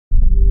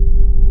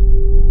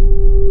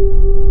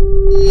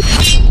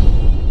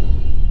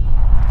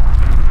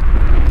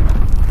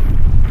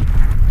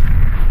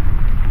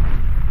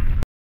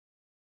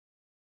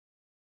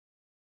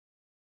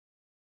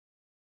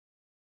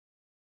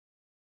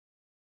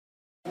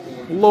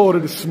Lord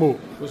of the smoke.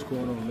 What's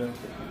going on, man?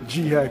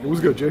 G Hackett.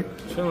 What's good, Jay?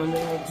 Chilling,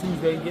 man.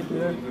 Tuesday, getting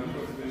there.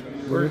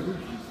 Work.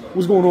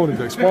 What's going on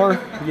today? Sparring?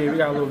 Yeah, we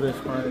got a little bit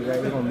of sparring today.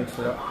 We're going to mix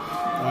it up.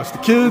 It's the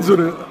kids or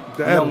the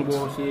Young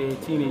adults? boys, yeah,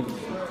 teenagers.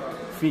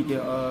 Feek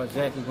and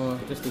Zach is going,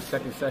 just the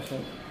second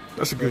session.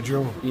 That's a good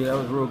drill. Yeah, that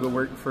was real good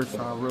work. First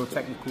time, real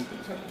technical,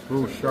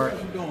 real sharp.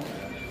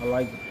 I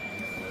like it.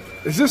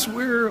 Is this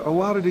where a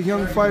lot of the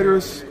young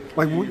fighters,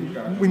 like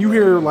when you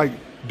hear like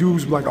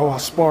dudes like, oh, I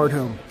sparred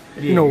him,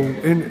 you know,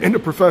 in the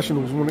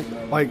professionals, when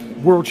it, like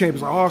world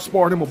champions, like, oh, I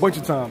sparred him a bunch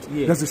of times.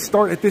 Yeah. Does it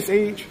start at this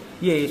age?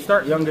 Yeah, it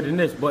start younger than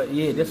this, but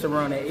yeah, that's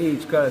around that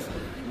age because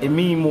it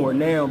mean more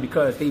now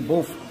because they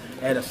both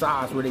at a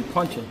size where they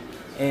punching,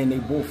 and they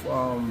both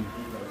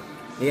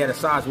they at a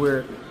size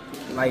where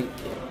like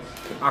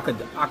I could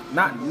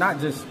not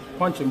just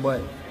punching,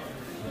 but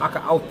I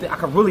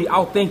could really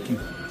outthink you.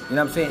 You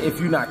know what I'm saying? If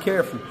you're not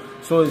careful.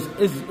 So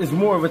it's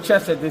more of a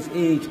chess at this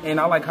age, and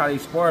I like how they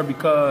spar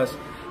because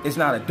it's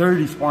not a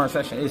dirty sparring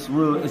session. It's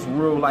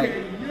real like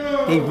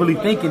they really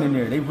thinking in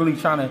there. They really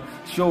trying to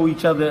show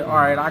each other, all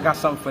right, I got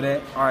something for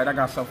that. All right, I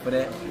got something for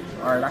that.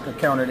 All right, I can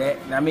counter that.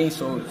 You know what I mean?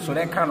 So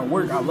that kind of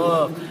work I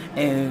love,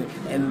 and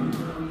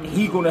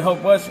he gonna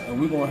help us, and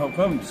we gonna help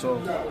him. So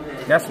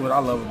that's what I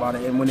love about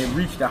it. And when they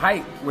reach the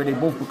height where they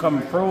both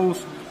becoming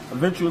pros,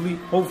 eventually,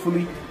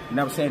 hopefully, you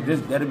know what I'm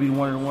saying, that'll be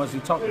one of the ones he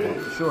talked about,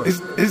 for sure.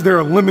 Is there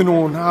a limit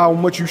on how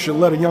much you should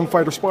let a young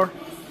fighter spar?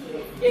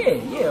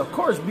 Yeah, of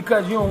course,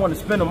 because you don't want to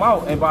spin them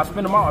out. And by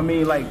spin them out, I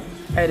mean, like,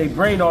 had their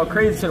brain all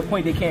crazy to the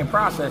point they can't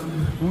process.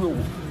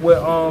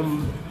 What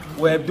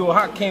Abdul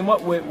Haq came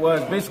up with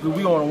was basically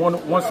we on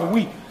once a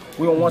week.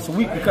 We on once a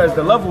week because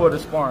the level of the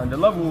sparring, the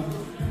level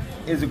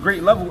is a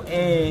great level,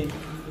 and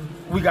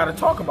we got to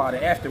talk about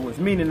it afterwards,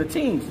 meaning the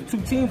teams. The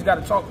two teams got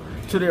to talk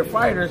to their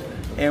fighters,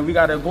 and we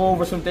got to go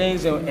over some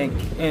things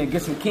and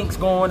get some kinks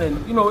going,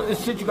 and, you know,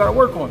 it's shit you got to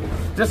work on.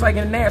 Just like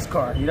in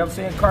NASCAR, you know what I'm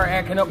saying? Car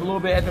acting up a little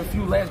bit after a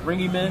few laps, bring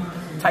him in,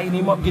 tighten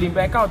him up, get him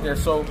back out there.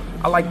 So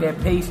I like that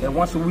pace, that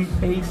once-a-week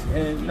pace,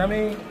 and, you know what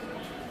I mean?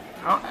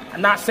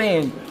 I'm not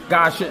saying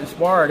guys shouldn't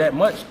spar that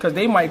much, because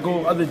they might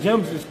go other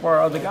gyms and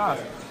spar other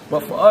guys.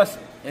 But for us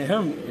and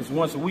him, it's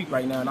once a week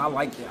right now, and I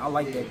like that. I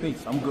like that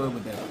pace. I'm good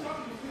with that.